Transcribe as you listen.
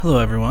Hello,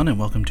 everyone, and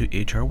welcome to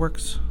HR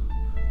Works,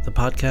 the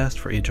podcast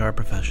for HR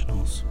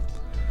professionals.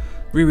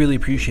 We really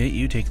appreciate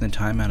you taking the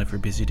time out of your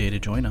busy day to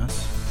join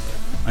us.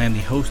 I am the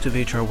host of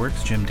HR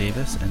Works, Jim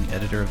Davis, and the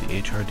editor of the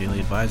HR Daily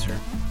Advisor.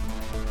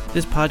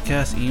 This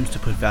podcast aims to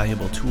put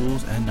valuable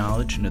tools and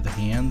knowledge into the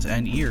hands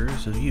and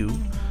ears of you,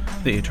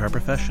 the HR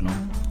professional.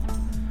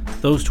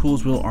 Those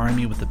tools will arm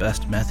you with the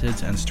best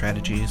methods and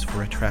strategies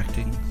for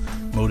attracting,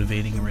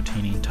 motivating, and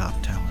retaining top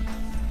talent.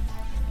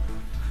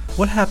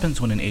 What happens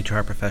when an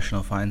HR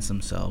professional finds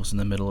themselves in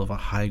the middle of a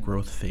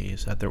high-growth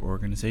phase at their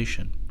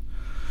organization?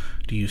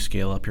 Do you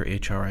scale up your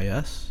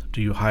HRIS?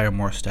 Do you hire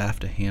more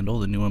staff to handle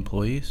the new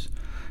employees?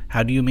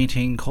 How do you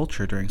maintain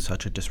culture during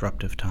such a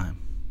disruptive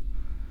time?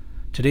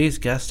 Today's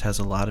guest has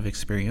a lot of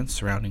experience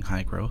surrounding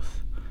high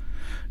growth.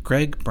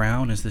 Greg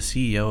Brown is the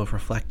CEO of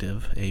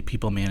Reflective, a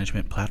people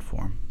management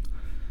platform.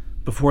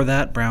 Before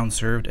that, Brown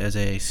served as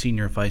a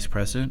senior vice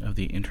president of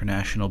the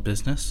international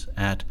business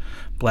at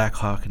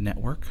Blackhawk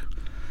Network,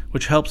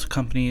 which helps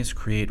companies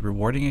create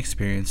rewarding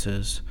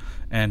experiences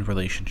and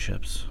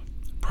relationships.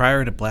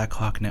 Prior to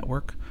Blackhawk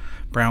Network,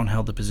 Brown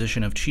held the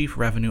position of Chief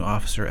Revenue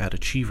Officer at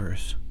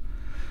Achievers,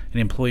 an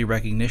employee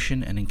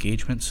recognition and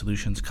engagement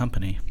solutions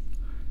company.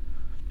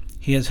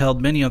 He has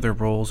held many other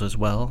roles as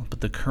well,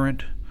 but the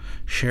current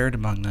shared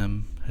among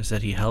them is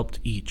that he helped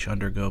each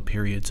undergo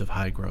periods of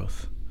high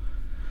growth.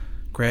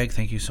 Greg,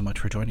 thank you so much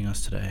for joining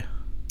us today.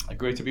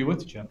 Great to be with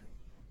you, Jim.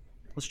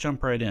 Let's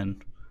jump right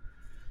in.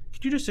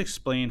 Could you just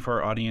explain for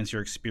our audience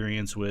your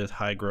experience with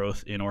high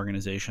growth in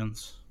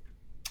organizations?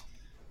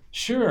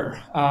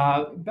 Sure.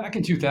 Back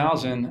in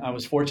 2000, I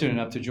was fortunate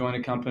enough to join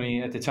a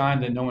company at the time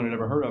that no one had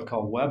ever heard of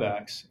called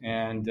WebEx.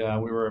 And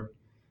we were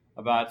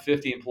about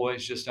 50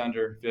 employees, just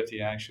under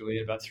 50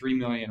 actually, about 3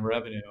 million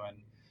revenue.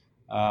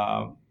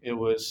 And it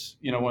was,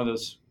 one of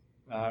those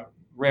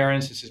rare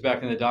instances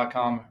back in the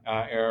dot-com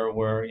era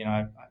where,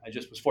 I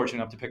just was fortunate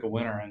enough to pick a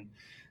winner. And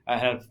I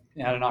had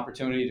an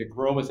opportunity to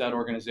grow with that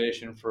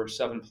organization for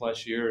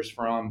 7+ years,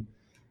 from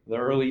the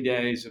early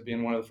days of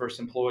being one of the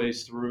first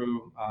employees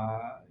through,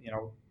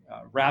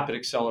 rapid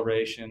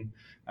acceleration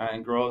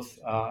and growth,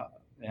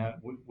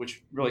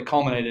 which really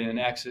culminated in an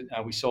exit.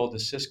 We sold to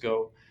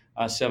Cisco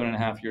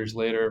 7.5 years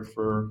later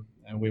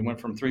we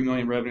went from 3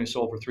 million revenue,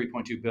 sold for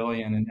 3.2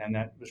 billion, and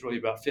that was really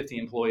about 50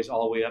 employees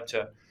all the way up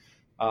to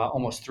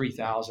almost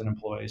 3,000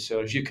 employees. So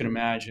as you can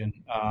imagine,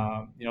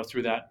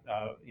 through that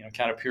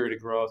kind of period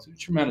of growth,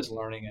 tremendous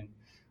learning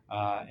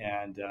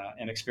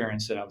and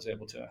experience that I was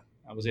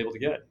able to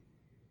get.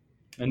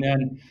 And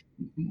then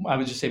I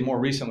would just say more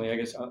recently, I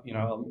guess,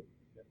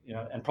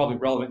 and probably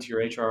relevant to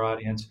your HR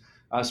audience,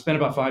 spent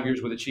about 5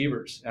 years with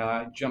Achievers.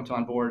 Jumped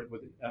on board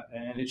with,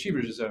 and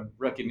Achievers is a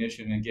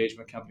recognition and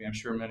engagement company. I'm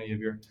sure many of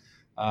your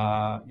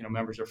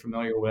members are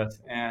familiar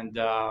with. And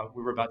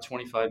we were about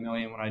 25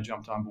 million when I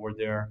jumped on board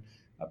there,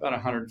 about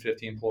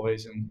 150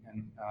 employees, and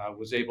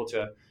was able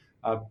to,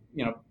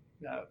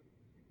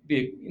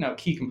 be a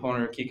key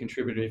component or key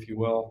contributor, if you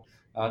will,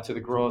 to the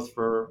growth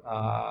for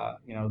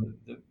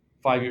the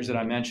 5 years that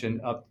I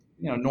mentioned, up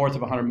north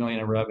of 100 million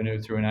in revenue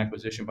through an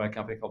acquisition by a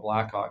company called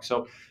Blackhawk.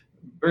 So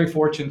very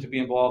fortunate to be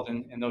involved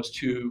in those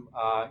two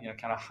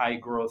kind of high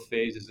growth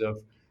phases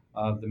of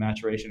the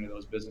maturation of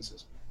those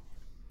businesses.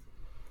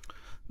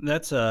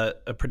 That's a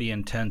pretty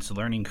intense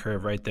learning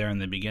curve right there in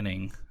the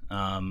beginning.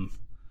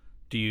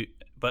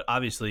 But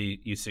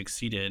obviously you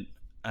succeeded.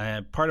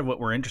 Part of what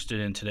we're interested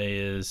in today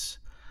is,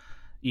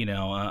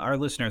 our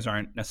listeners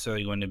aren't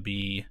necessarily going to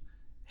be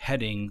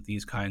heading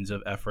these kinds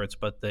of efforts,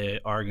 but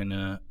they are going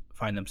to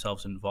find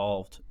themselves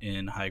involved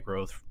in high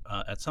growth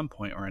at some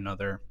point or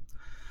another.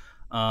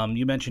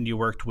 You mentioned you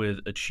worked with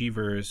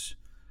Achievers.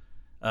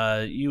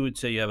 You would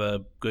say you have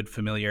a good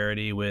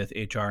familiarity with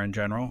HR in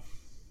general?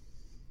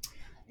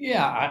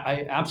 Yeah,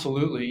 I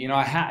absolutely.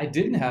 I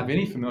didn't have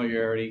any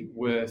familiarity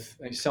with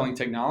selling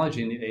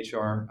technology in the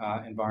HR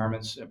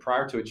environments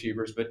prior to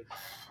Achievers, but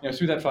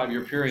through that 5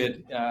 year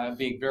period,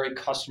 being very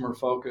customer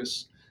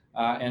focused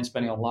and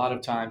spending a lot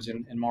of times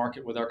in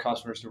market with our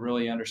customers to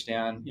really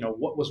understand,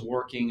 what was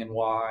working and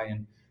why,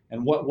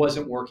 and what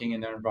wasn't working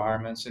in their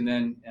environments, and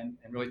then and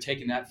really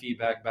taking that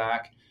feedback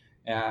back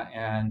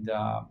and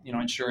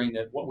ensuring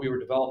that what we were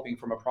developing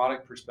from a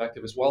product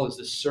perspective, as well as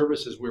the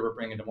services we were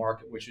bringing to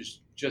market, which is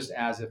just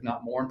as if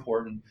not more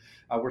important,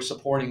 we're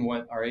supporting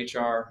what our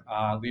HR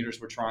leaders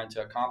were trying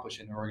to accomplish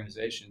in their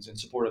organizations in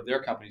support of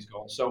their company's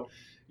goals. So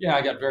yeah,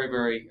 I got very,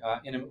 very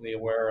intimately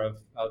aware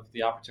of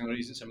the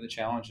opportunities and some of the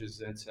challenges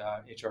that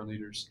HR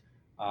leaders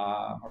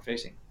are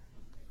facing.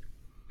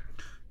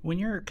 When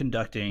you're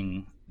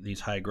conducting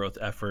these high growth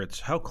efforts,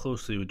 how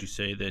closely would you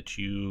say that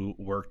you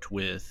worked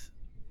with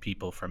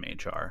people from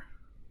HR?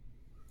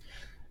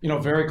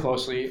 Very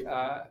closely,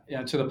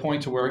 to the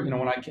point to where,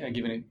 when I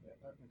give a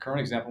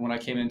current example, when I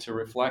came into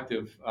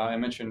Reflective, I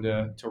mentioned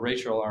to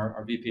Rachel,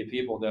 our VP of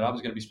People, that I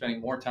was going to be spending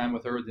more time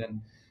with her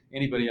than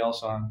anybody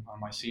else on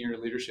my senior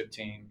leadership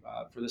team,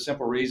 for the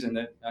simple reason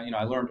that,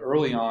 I learned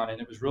early on, and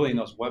it was really in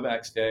those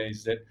WebEx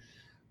days, that,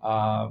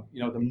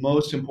 the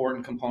most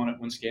important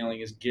component when scaling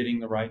is getting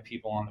the right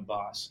people on the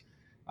bus.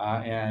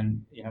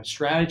 And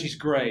strategy is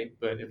great,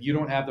 but if you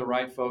don't have the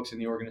right folks in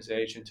the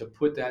organization to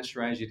put that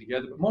strategy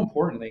together, but more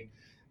importantly,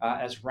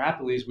 as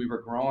rapidly as we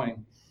were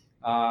growing,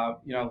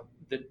 the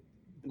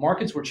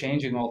markets were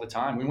changing all the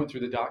time. We went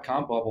through the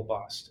dot-com bubble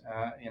bust,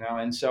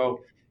 and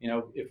so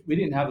if we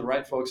didn't have the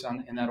right folks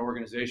in that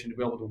organization to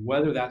be able to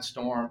weather that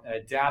storm,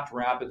 adapt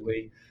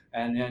rapidly,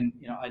 and then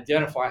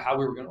identify how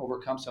we were going to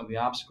overcome some of the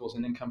obstacles,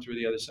 and then come through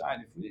the other side.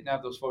 If we didn't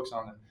have those folks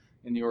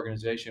in the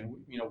organization,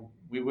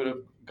 we would have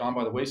gone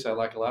by the wayside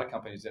like a lot of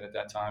companies did at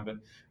that time. But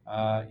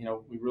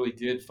we really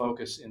did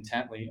focus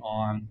intently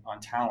on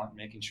talent,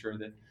 making sure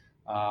that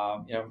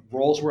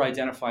roles were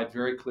identified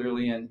very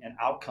clearly, and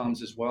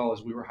outcomes as well,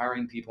 as we were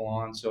hiring people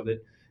on, so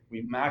that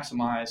we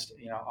maximized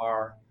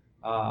our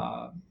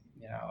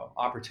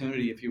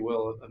opportunity, if you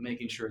will, of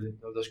making sure that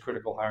those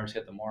critical hires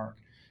hit the mark.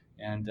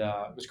 And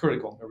it was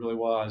critical. It really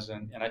was.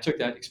 And I took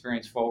that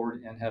experience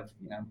forward and have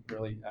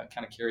really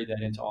kind of carried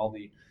that into all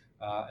the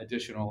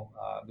additional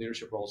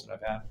leadership roles that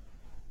I've had.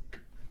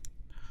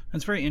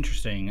 That's very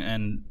interesting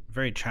and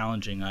very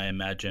challenging, I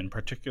imagine,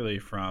 particularly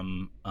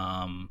from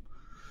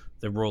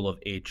the role of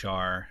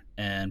HR.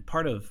 And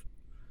part of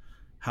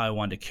how I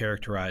wanted to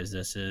characterize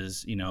this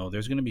is,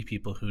 there's going to be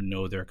people who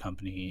know their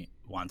company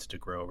wants to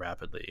grow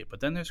rapidly, but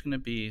then there's going to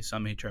be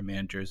some HR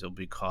managers that will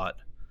be caught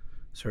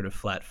sort of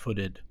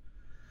flat-footed,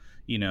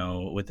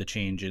 with the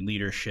change in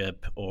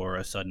leadership or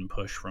a sudden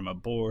push from a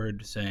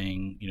board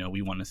saying,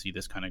 we want to see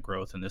this kind of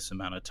growth in this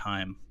amount of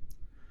time.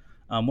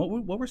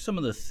 What were some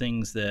of the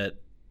things that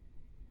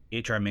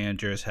HR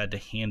managers had to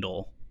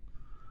handle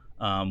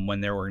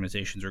when their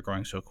organizations were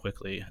growing so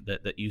quickly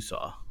that you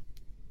saw?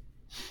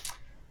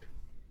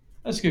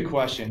 That's a good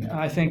question.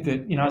 I think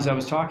that, as I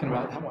was talking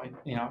about how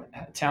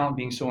talent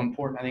being so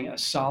important, I think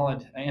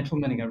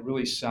implementing a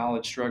really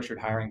solid structured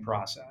hiring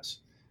process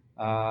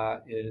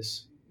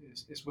is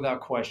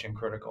without question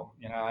critical.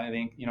 I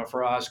think,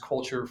 for us,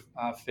 culture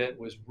fit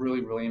was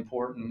really, really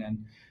important.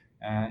 And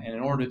in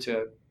order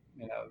to,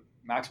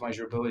 maximize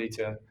your ability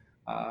to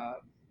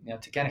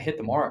kind of hit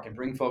the mark and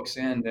bring folks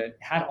in that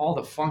had all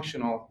the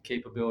functional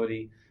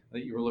capability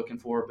that you were looking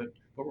for, but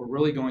were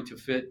really going to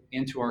fit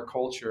into our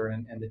culture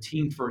and the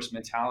team first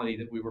mentality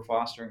that we were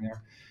fostering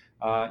there.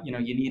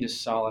 You need a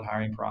solid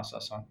hiring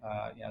process to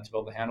be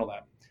able to handle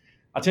that.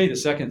 I'll tell you the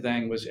second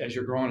thing was, as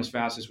you're growing as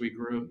fast as we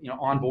grew,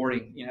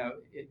 onboarding,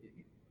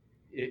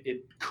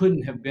 it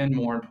couldn't have been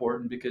more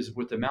important, because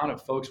with the amount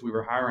of folks we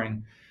were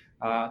hiring,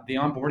 the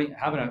onboarding,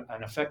 having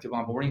an effective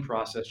onboarding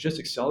process just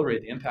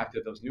accelerated the impact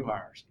of those new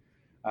hires.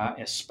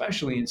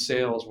 Especially in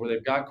sales, where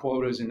they've got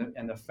quotas,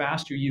 and the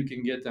faster you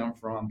can get them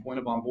from point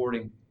of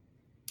onboarding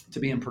to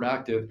being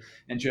productive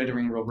and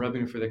generating real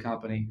revenue for the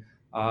company,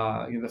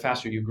 the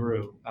faster you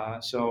grew.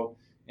 So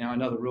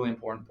another really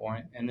important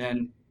point. And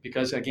then,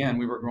 because again,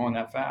 we were growing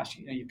that fast,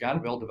 you've got to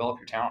be able to develop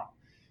your talent.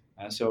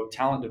 So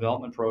talent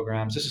development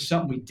programs, this is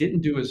something we didn't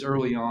do as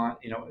early on,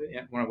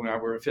 when we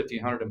were at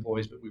 1,500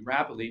 employees, but we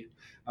rapidly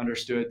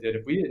understood that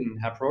if we didn't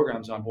have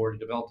programs on board to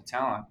develop the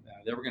talent,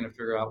 they were going to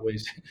figure out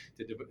ways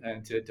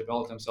to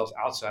develop themselves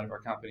outside of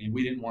our company. And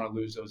we didn't want to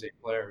lose those 8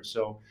 players.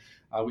 So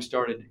we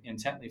started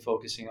intently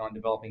focusing on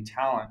developing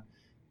talent.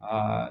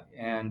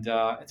 And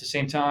at the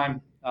same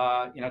time,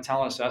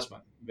 talent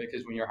assessment,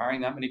 because when you're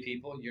hiring that many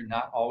people, you're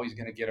not always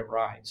going to get it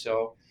right.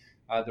 So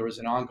there was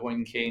an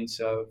ongoing cadence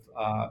of,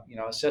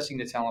 assessing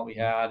the talent we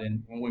had,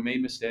 and when we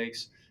made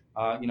mistakes,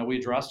 we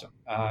addressed them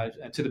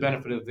to the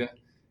benefit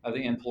of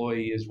the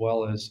employee as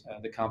well as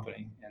the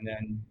company. And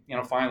then,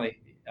 finally,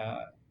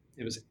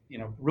 it was,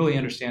 really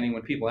understanding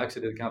when people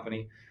exited the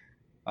company,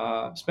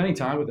 spending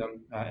time with them,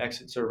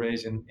 exit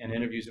surveys and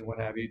interviews and what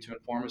have you, to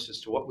inform us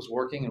as to what was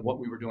working and what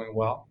we were doing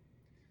well,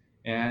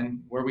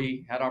 and where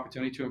we had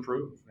opportunity to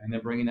improve, and then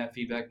bringing that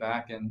feedback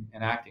back and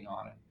acting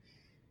on it.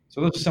 So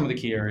those are some of the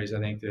key areas, I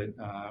think,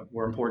 that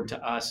were important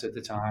to us at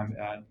the time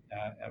at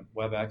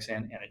WebEx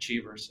and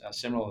Achievers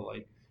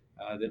similarly,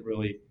 that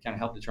really kind of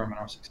helped determine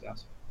our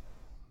success.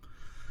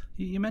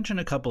 You mentioned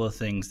a couple of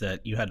things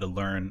that you had to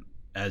learn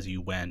as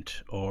you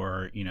went,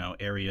 or,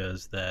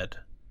 areas that,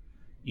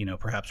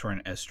 perhaps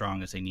weren't as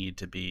strong as they needed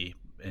to be,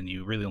 and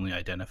you really only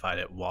identified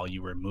it while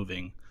you were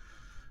moving.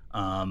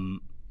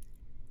 What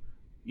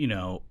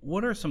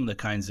are some of the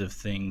kinds of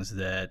things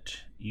that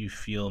you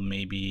feel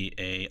maybe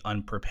a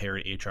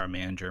unprepared HR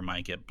manager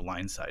might get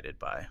blindsided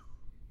by?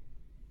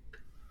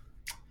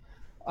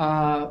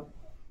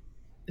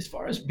 As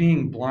far as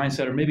being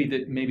blindsided, or maybe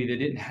they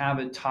didn't have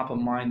it top of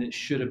mind that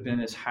should have been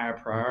as high a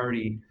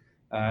priority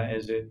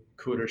as it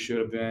could or should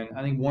have been,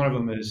 I think one of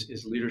them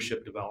is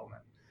leadership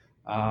development.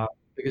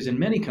 Because in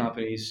many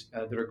companies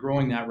that are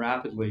growing that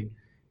rapidly,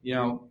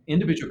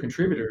 individual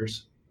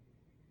contributors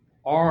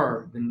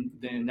are the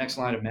next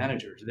line of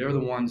managers. They're the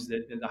ones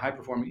that the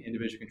high-performing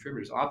individual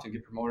contributors often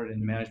get promoted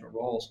into management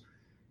roles,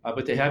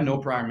 but they have no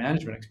prior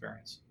management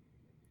experience.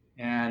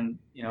 And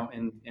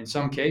in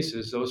some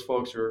cases, those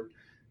folks are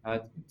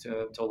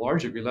to a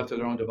large degree left to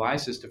their own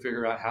devices to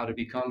figure out how to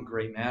become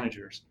great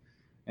managers.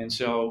 And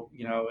so,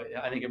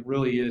 I think it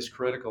really is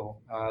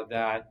critical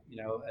that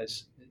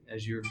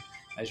as you're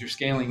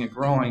scaling and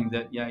growing,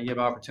 that you have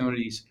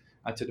opportunities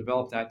to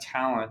develop that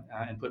talent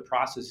and put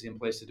processes in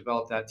place to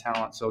develop that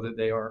talent so that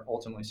they are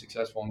ultimately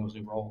successful in those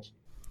new roles.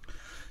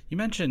 You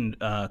mentioned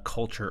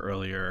culture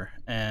earlier,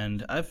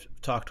 and I've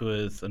talked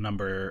with a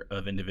number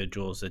of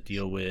individuals that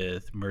deal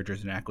with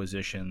mergers and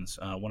acquisitions.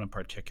 One in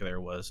particular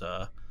was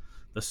the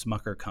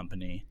Smucker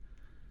Company.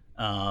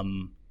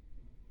 Um,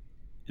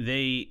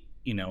 they,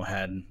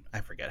 had,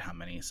 I forget how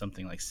many,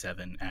 something like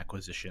 7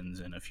 acquisitions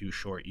in a few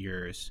short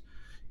years,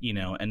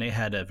 and they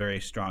had a very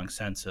strong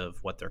sense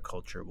of what their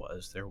culture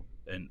was. They're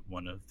in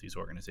one of these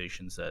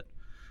organizations that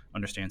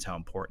understands how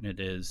important it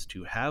is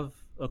to have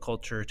a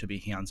culture, to be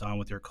hands-on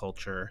with your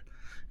culture,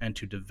 and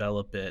to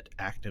develop it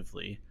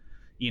actively.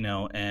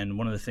 And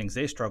one of the things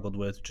they struggled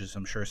with, which is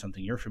I'm sure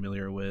something you're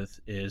familiar with,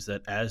 is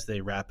that as they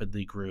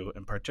rapidly grew,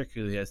 and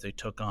particularly as they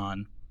took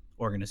on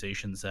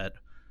organizations that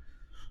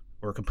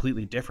were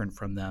completely different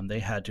from them, they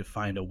had to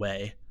find a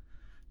way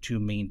to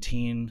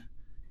maintain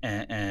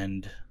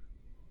and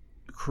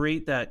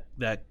create that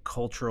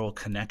cultural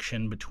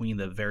connection between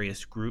the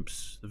various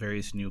groups, the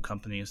various new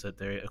companies that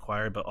they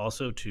acquired, but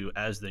also to,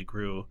 as they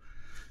grew,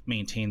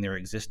 maintain their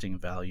existing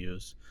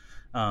values.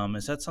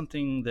 Is that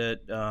something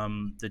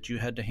that you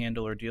had to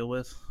handle or deal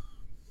with?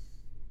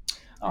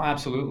 Oh,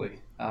 absolutely.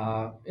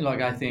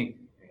 Like I think,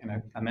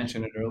 and I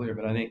mentioned it earlier,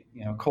 but I think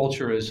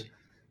culture is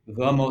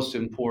the most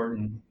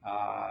important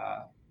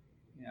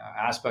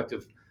aspect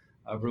of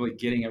really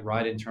getting it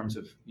right in terms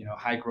of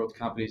high growth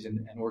companies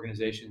and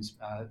organizations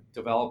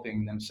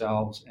developing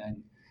themselves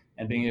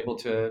and being able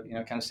to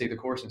kind of stay the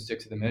course and stick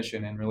to the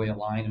mission and really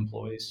align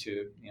employees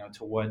to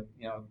what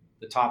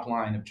the top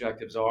line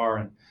objectives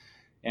are,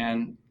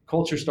 and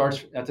culture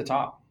starts at the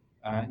top.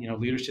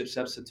 Leadership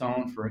sets the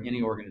tone for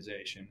any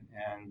organization,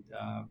 and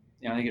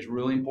I think it's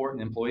really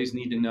important. Employees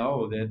need to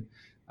know that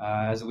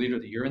as a leader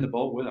that you're in the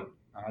boat with them.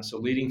 So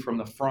leading from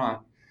the front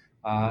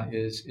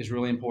is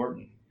really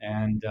important,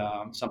 and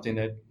something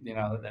that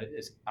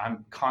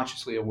I'm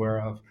consciously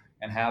aware of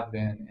and have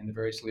been in the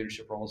various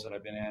leadership roles that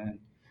I've been in.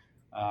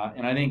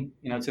 And I think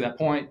to that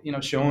point,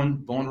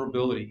 showing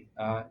vulnerability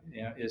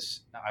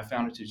is, I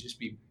found it to just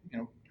be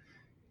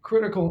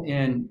critical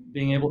in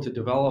being able to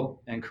develop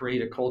and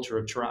create a culture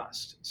of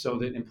trust, so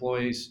that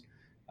employees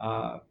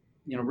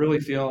really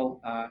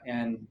feel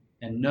and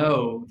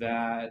know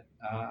that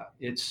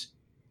it's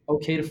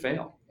okay to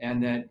fail,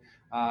 and that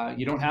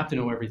you don't have to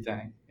know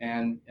everything,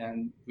 and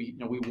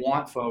we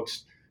want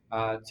folks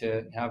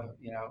to have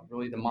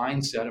really the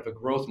mindset of a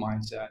growth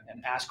mindset,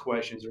 and ask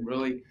questions and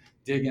really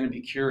dig in and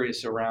be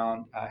curious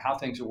around how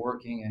things are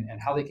working,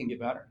 and how they can get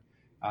better.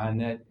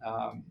 And that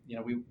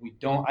we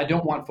don't I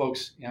don't want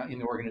folks in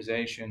the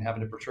organization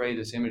having to portray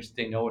this image that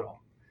they know it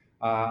all.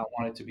 I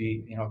want it to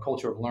be a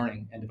culture of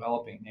learning and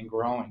developing and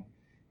growing,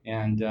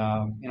 and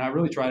I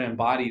really try to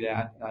embody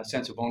that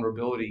sense of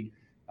vulnerability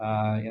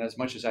as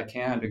much as I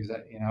can, because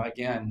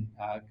again,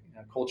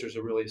 cultures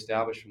are really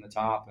established from the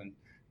top, and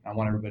I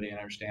want everybody to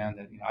understand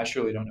that I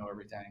surely don't know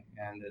everything,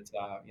 and that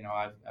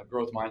I've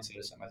growth mindset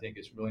is something I think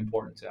is really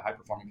important to high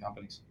performing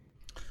companies.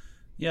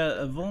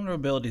 Yeah,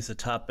 vulnerability is a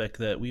topic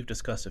that we've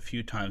discussed a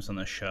few times on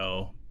the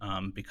show,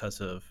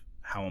 because of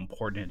how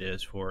important it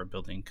is for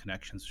building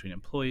connections between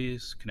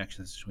employees,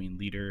 connections between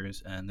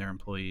leaders and their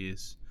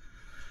employees,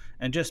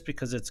 and just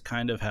because it's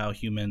kind of how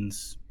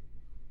humans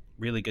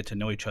really get to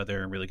know each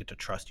other and really get to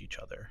trust each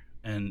other.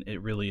 And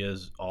it really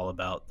is all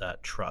about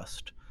that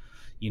trust.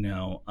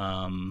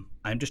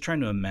 I'm just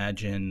trying to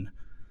imagine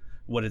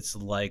what it's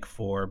like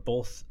for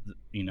both,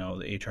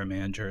 the HR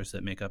managers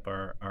that make up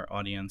our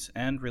audience,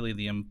 and really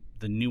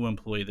the new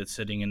employee that's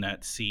sitting in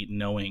that seat,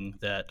 knowing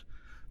that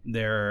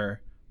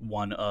they're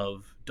one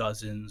of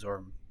dozens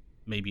or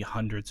maybe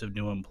hundreds of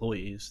new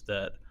employees,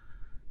 that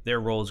their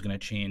role is going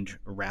to change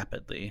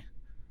rapidly,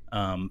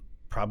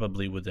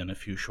 probably within a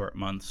few short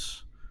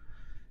months.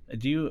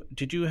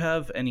 Did you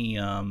have any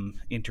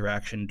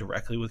interaction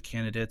directly with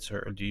candidates,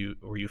 or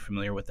were you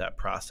familiar with that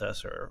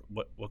process, or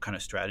what kind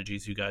of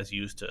strategies you guys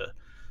use to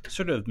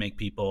sort of make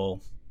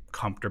people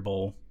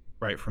comfortable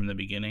right from the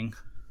beginning?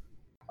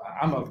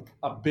 I'm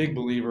a big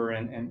believer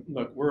in, and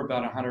look, we're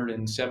about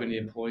 170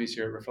 employees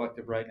here at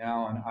Reflective right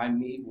now, and I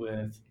meet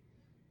with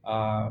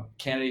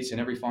candidates in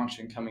every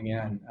function coming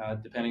in,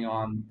 depending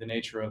on the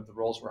nature of the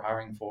roles we're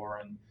hiring for,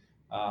 and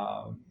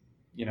uh,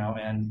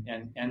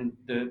 and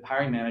the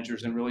hiring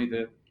managers, and really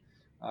the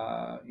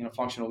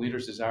functional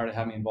leaders' desire to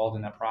have me involved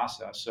in that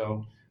process.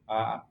 So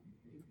uh,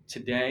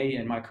 today,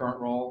 in my current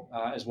role,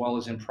 as well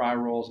as in prior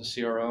roles as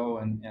CRO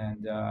and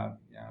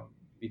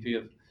VP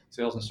of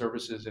Sales and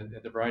Services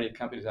at the variety of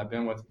companies I've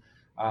been with,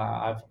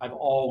 I've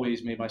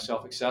always made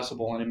myself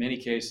accessible, and in many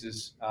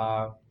cases,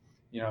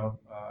 you know.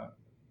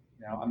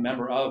 A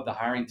member of the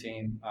hiring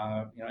team,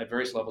 at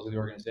various levels of the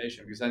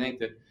organization, because I think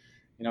that,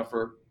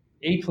 for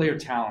A-player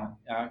talent,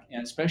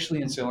 and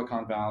especially in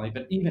Silicon Valley,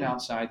 but even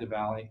outside the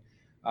Valley,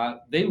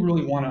 they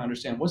really want to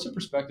understand what's the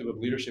perspective of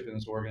leadership in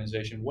this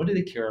organization. What do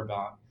they care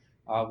about?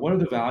 What are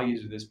the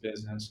values of this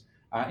business?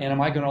 And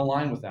am I going to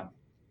align with them?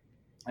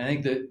 I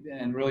think that,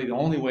 and really the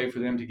only way for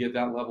them to get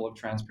that level of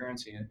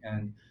transparency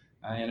and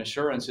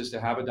assurance is to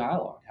have a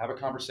dialogue, have a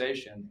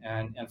conversation.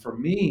 And for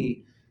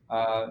me,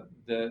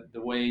 the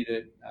way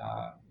that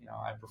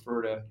I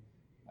prefer to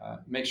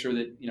make sure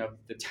that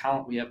the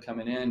talent we have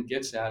coming in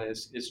gets that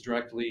is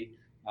directly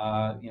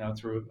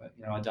through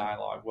a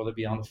dialogue, whether it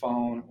be on the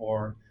phone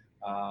or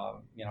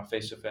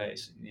face to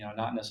face.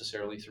 Not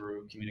necessarily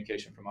through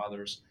communication from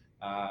others,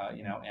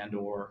 and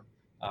or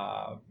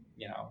uh,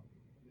 you know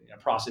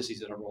processes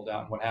that are rolled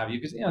out and what have you,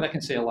 because that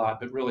can say a lot,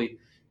 but really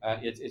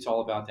it's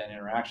all about that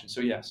interaction.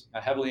 So yes,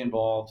 heavily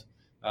involved.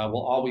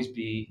 Will always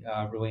be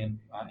really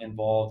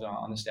involved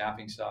on the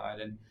staffing side,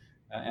 and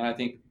I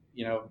think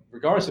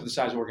regardless of the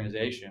size of the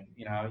organization,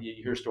 you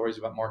hear stories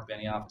about Mark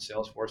Benioff at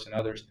Salesforce and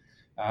others.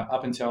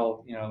 Up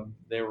until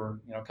they were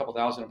a couple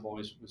thousand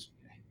employees, was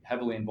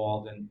heavily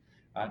involved in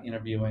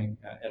interviewing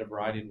at a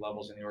variety of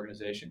levels in the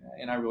organization,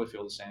 and I really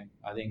feel the same.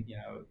 I think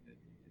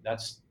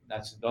that's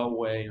the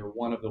way, or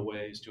one of the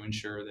ways, to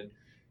ensure that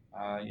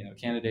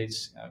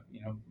candidates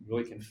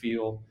really can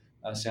feel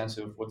a sense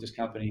of what this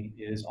company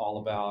is all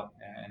about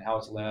and how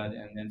it's led,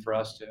 and then for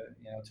us to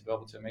to be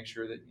able to make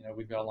sure that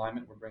we've got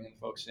alignment. We're bringing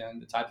folks in,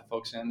 the type of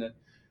folks in that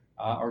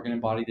are going to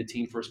embody the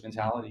team first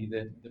mentality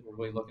that we're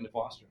really looking to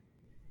foster.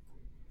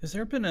 Was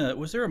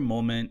there a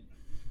moment?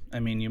 I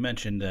mean, you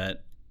mentioned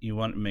that you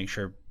want to make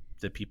sure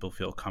that people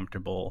feel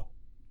comfortable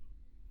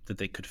that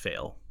they could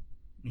fail.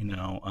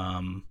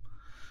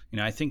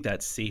 I think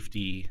that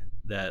safety,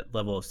 that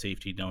level of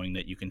safety, knowing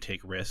that you can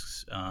take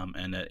risks,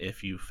 and that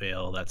if you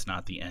fail, that's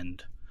not the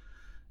end,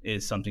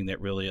 is something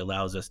that really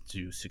allows us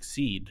to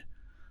succeed.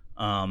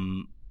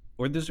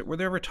 Were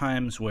there ever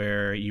times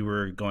where you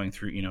were going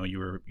through,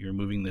 you're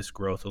moving this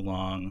growth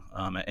along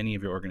at any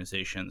of your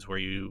organizations where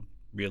you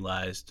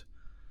realized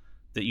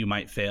that you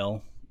might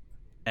fail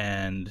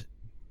and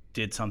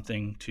did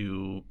something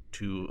to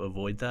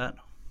avoid that?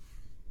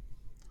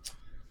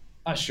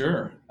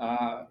 Sure.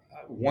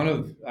 One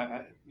of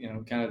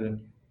kind of the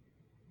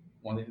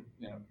one of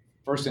the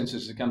first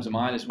instances that comes to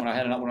mind is when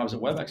I was at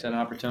WebEx, I had an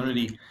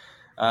opportunity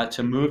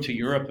to move to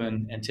Europe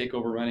and take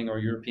over running our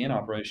European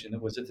operation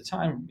that was at the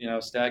time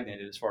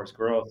stagnated as far as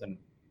growth, and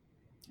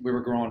we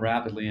were growing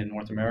rapidly in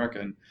North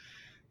America,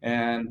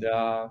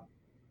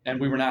 and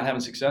we were not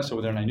having success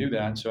over there, and I knew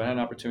that. So I had an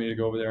opportunity to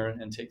go over there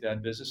and take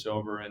that business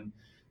over, and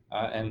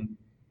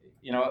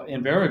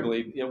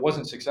invariably it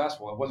wasn't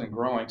successful. It wasn't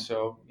growing.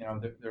 So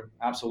there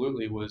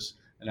absolutely was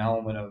an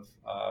element of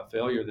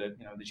failure that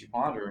you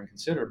ponder and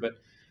consider. But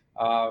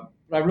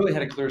I really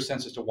had a clear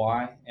sense as to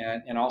why,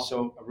 and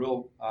also a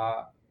real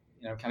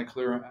kind of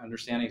clear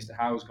understanding as to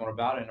how I was going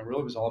about it. And it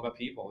really was all about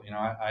people.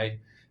 I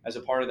as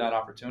a part of that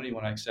opportunity,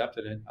 when I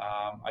accepted it,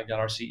 I got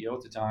our CEO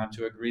at the time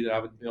to agree that I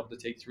would be able to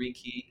take three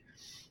key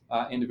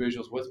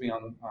individuals with me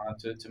on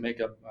to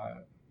make up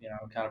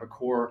kind of a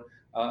core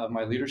of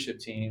my leadership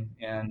team.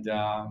 And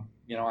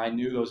I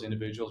knew those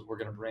individuals were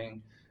going to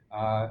bring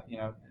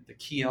the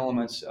key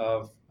elements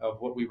of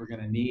what we were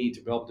going to need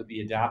to be able to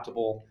be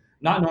adaptable.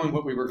 Not knowing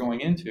what we were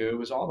going into, it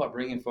was all about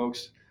bringing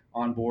folks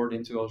on board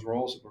into those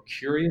roles that were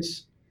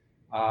curious,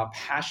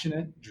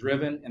 passionate,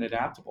 driven, and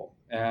adaptable.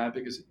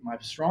 Because my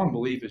strong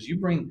belief is you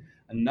bring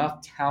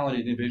enough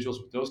talented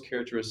individuals with those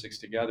characteristics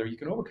together, you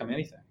can overcome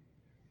anything,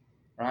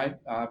 right?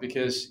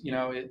 Because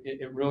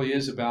it really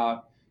is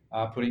about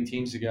putting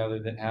teams together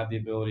that have the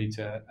ability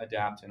to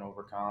adapt and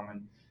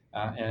overcome.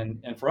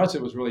 And for us,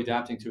 it was really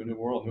adapting to a new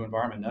world, new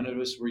environment. None of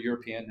us were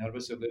European. None of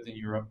us had lived in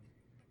Europe.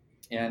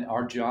 And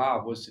our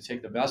job was to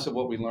take the best of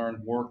what we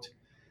learned worked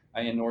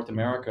in North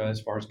America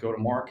as far as go to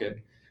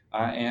market,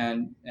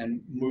 and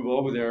move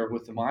over there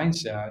with the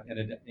mindset and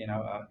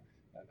a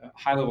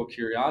high level of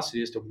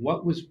curiosity as to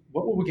what were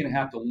we going to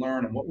have to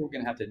learn and what we're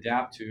going to have to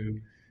adapt to,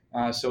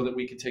 so that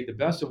we could take the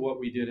best of what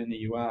we did in the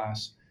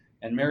U.S.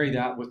 and marry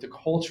that with the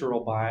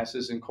cultural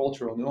biases and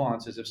cultural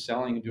nuances of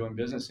selling and doing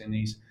business in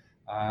these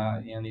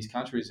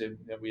countries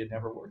that we had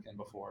never worked in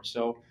before.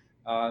 So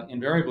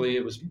invariably,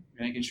 it was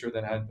making sure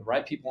that I had the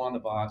right people on the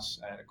bus.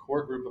 I had a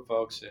core group of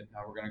folks that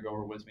were going to go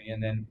over with me,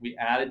 and then we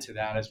added to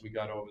that as we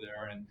got over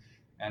there,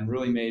 and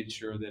really made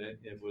sure that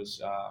it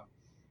was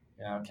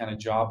kind of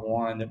job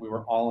one, that we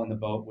were all in the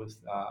boat with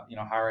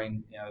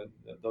hiring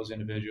those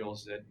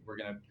individuals that were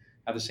going to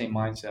have the same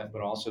mindset, but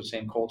also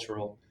same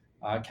cultural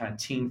kind of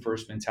team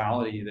first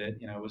mentality, that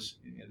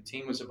the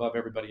team was above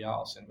everybody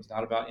else, and it was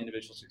not about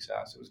individual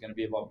success. It was going to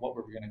be about what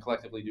we were going to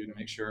collectively do to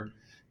make sure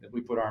that we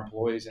put our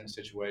employees in a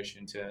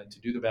situation to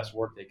do the best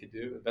work they could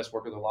do, the best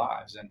work of their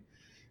lives. And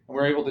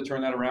we're able to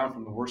turn that around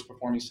from the worst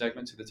performing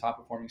segment to the top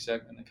performing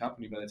segment in the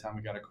company by the time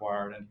we got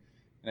acquired. And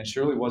it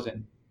surely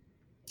wasn't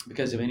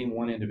because of any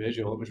one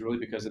individual. It was really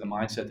because of the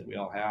mindset that we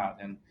all had.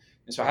 And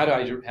so how do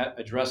I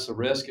address the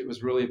risk? It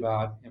was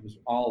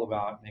all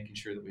about making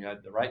sure that we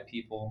had the right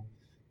people,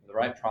 the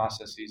right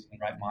processes, and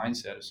the right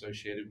mindset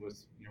associated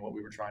with what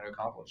we were trying to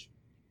accomplish.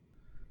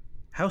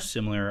 How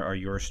similar are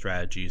your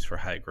strategies for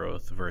high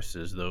growth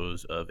versus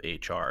those of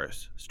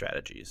HR's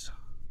strategies?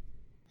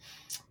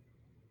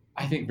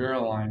 I think very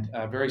aligned,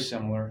 very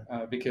similar,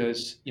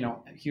 because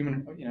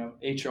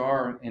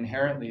HR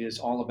inherently is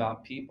all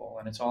about people,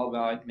 and it's all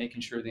about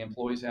making sure the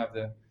employees have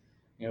the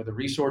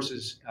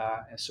resources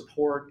and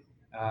support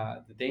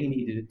that they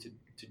need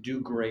to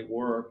do great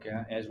work,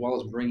 as well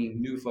as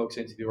bringing new folks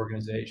into the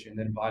organization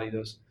that embody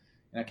those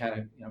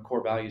kind of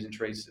core values and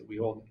traits that we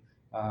hold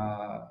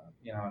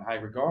in high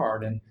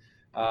regard. And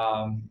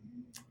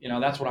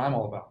that's what I'm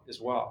all about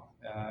as well.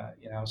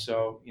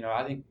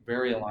 I think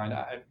very aligned.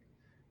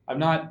 I've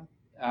not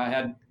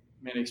had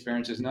many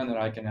experiences, none that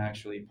I can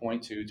actually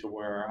point to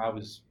where I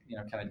was,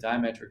 kind of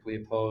diametrically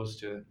opposed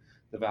to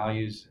the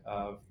values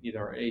of either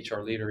our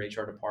HR leader,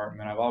 HR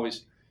department. I've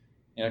always,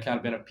 kind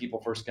of been a people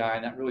first guy,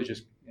 and that really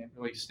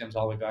stems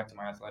all the way back to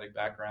my athletic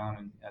background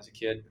and as a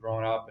kid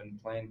growing up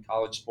and playing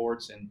college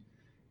sports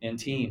and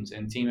teams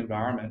and team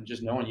environment, and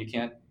just knowing you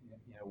can't,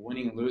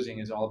 winning and losing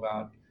is all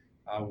about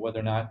whether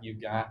or not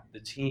you've got the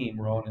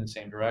team rowing in the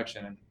same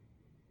direction.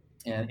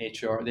 And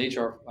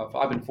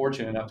I've been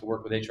fortunate enough to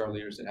work with HR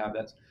leaders that have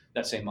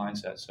that same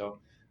mindset. So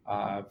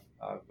I've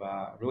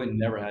really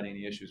never had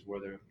any issues where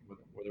there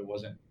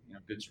wasn't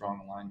good,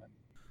 strong alignment.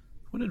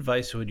 What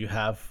advice would you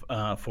have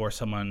for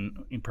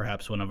someone,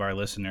 perhaps one of our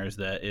listeners,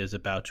 that is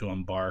about to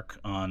embark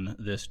on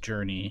this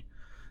journey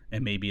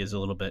and maybe is a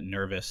little bit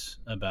nervous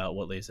about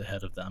what lays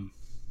ahead of them?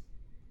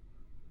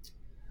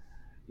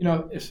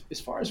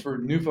 As far as for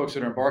new folks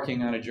that are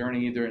embarking on a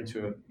journey, either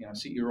into a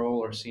CEO role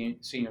or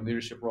senior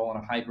leadership role in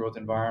a high growth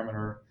environment,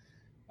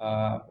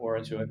 or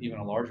into even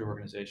a larger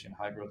organization,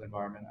 high growth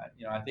environment,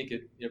 I think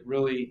it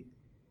really,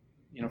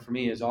 for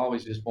me, is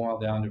always just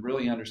boiled down to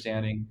really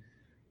understanding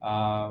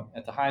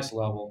at the highest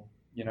level,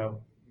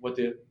 what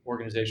the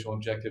organizational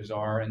objectives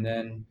are, and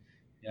then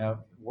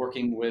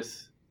working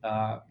with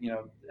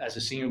as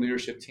a senior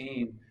leadership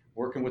team,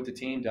 working with the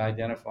team to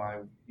identify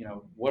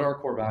what are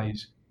core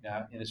values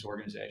in this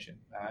organization,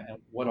 and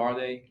what are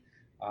they,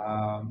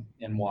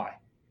 and why,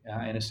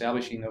 and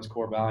establishing those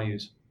core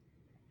values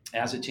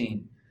as a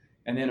team,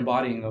 and then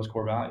embodying those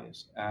core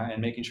values,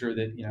 and making sure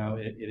that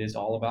it is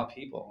all about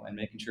people, and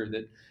making sure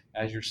that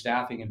as you're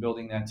staffing and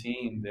building that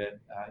team, that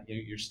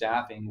you're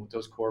staffing with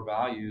those core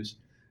values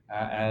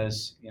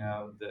as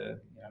the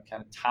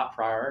kind of top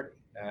priority.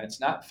 It's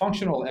not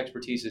functional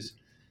expertise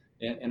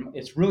and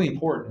it's really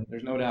important.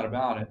 There's no doubt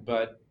about it.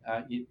 But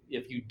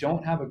if you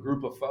don't have a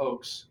group of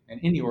folks in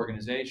any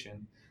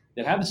organization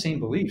that have the same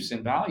beliefs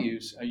and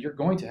values, you're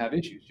going to have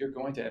issues. You're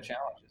going to have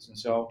challenges. And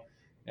so,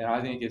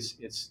 I think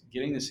it's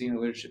getting the senior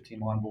leadership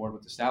team on board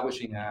with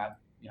establishing that,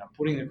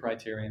 putting the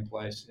criteria in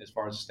place as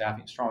far as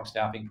strong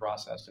staffing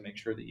process to make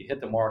sure that you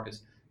hit the mark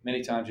as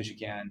many times as you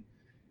can,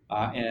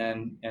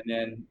 and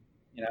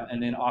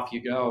then off you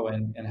go,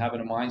 and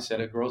having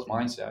a growth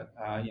mindset.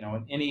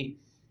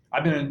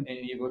 I've been in,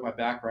 and you look at my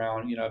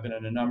background, I've been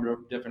in a number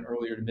of different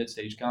earlier to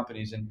mid-stage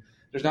companies, and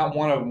there's not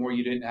one of them where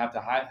you didn't have to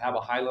have a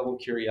high level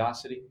of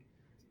curiosity,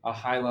 a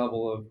high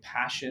level of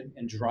passion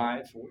and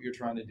drive for what you're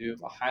trying to do,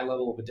 a high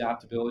level of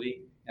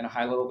adaptability, and a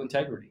high level of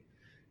integrity.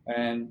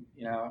 And,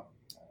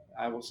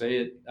 I will say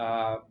it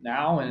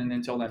now and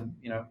until I'm,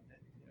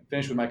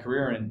 finished with my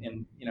career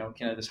in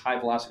kind of this high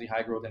velocity,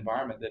 high growth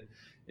environment, that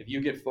if you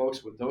get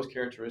folks with those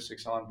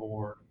characteristics on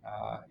board,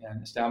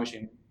 and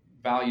establishing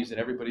values that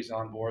everybody's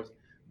on board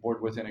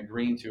with and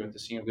agreeing to at the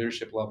senior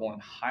leadership level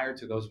and hire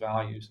to those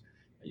values,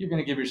 you're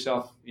going to give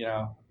yourself,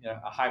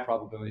 a high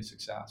probability of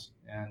success.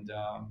 And,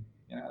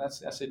 that's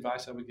the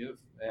advice I would give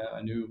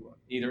a new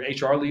either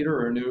HR leader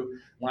or a new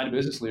line of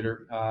business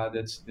leader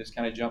that's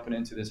kind of jumping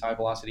into this high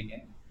velocity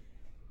game.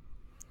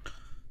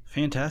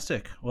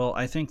 Fantastic. Well,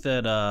 I think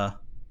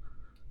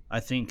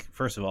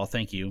first of all,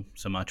 thank you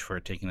so much for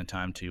taking the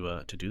time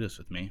to do this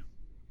with me.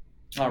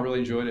 I really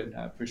enjoyed it.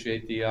 I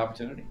appreciate the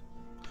opportunity.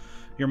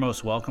 You're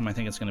most welcome. I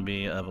think it's going to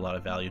be of a lot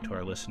of value to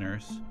our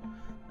listeners.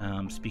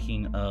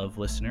 Speaking of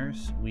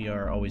listeners, we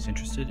are always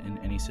interested in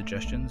any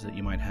suggestions that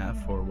you might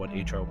have for what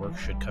HR Works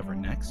should cover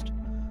next.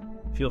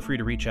 Feel free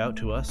to reach out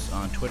to us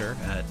on Twitter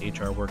at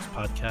HR Works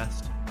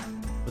Podcast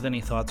with any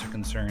thoughts or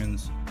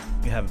concerns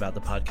you have about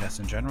the podcast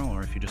in general,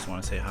 or if you just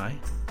want to say hi.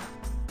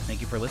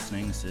 Thank you for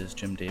listening. This is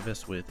Jim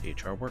Davis with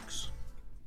HR Works.